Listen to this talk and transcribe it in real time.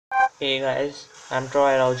Hey guys, I'm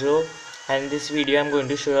Troy Raujo, and in this video I'm going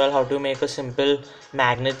to show you all how to make a simple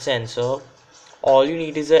magnet sensor. All you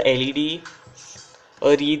need is a LED,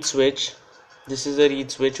 a reed switch. This is a reed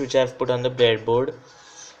switch which I've put on the breadboard,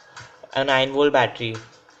 a 9-volt battery,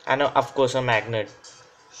 and of course a magnet.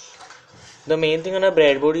 The main thing on a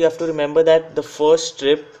breadboard, you have to remember that the first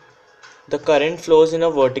strip, the current flows in a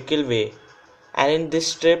vertical way, and in this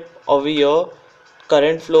strip over here,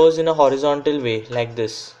 current flows in a horizontal way like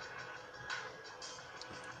this.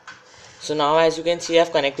 So now as you can see,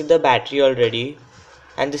 I've connected the battery already,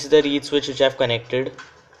 and this is the reed switch which I've connected.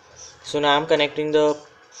 So now I'm connecting the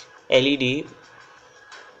LED.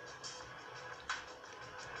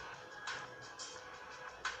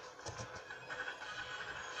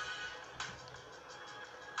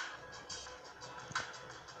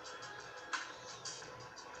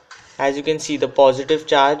 As you can see, the positive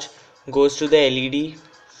charge goes to the LED,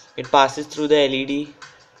 it passes through the LED,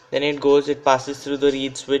 then it passes through the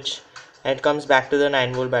reed switch, and it comes back to the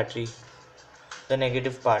 9-volt battery, the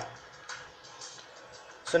negative part.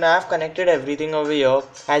 So now I've connected everything over here.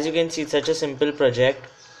 As you can see, it's such a simple project.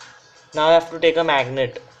 Now I have to take a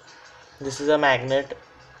magnet. This is a magnet.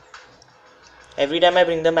 Every time I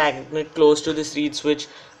bring the magnet close to this reed switch,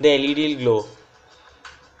 the LED will glow.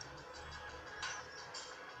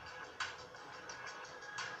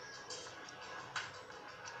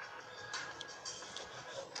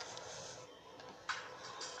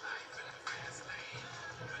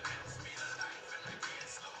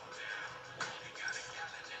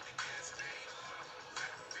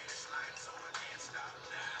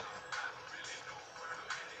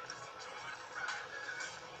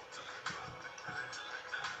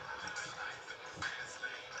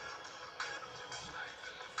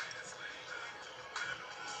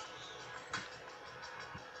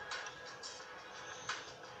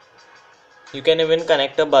 You can even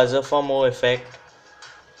connect a buzzer for more effect.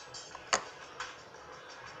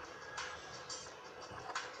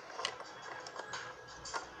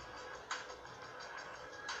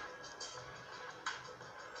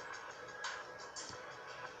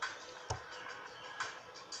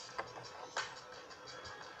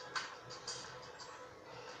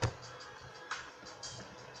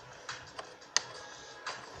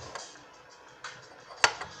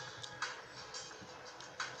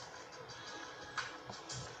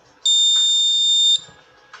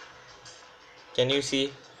 Can you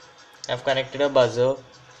see? I've connected a buzzer.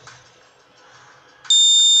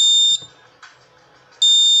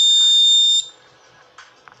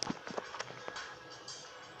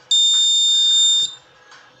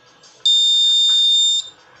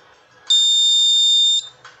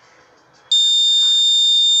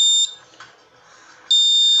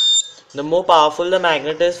 The more powerful the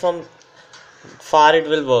magnet is, from far it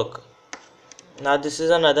will work. Now this is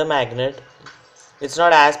another magnet. It's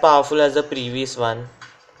not as powerful as the previous one.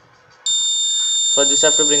 For this I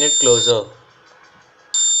have to bring it closer.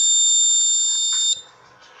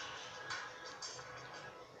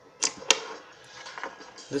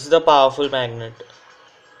 This is the powerful magnet.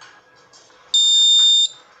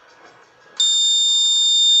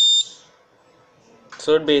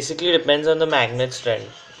 So it basically depends on the magnet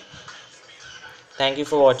strength. Thank you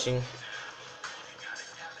for watching.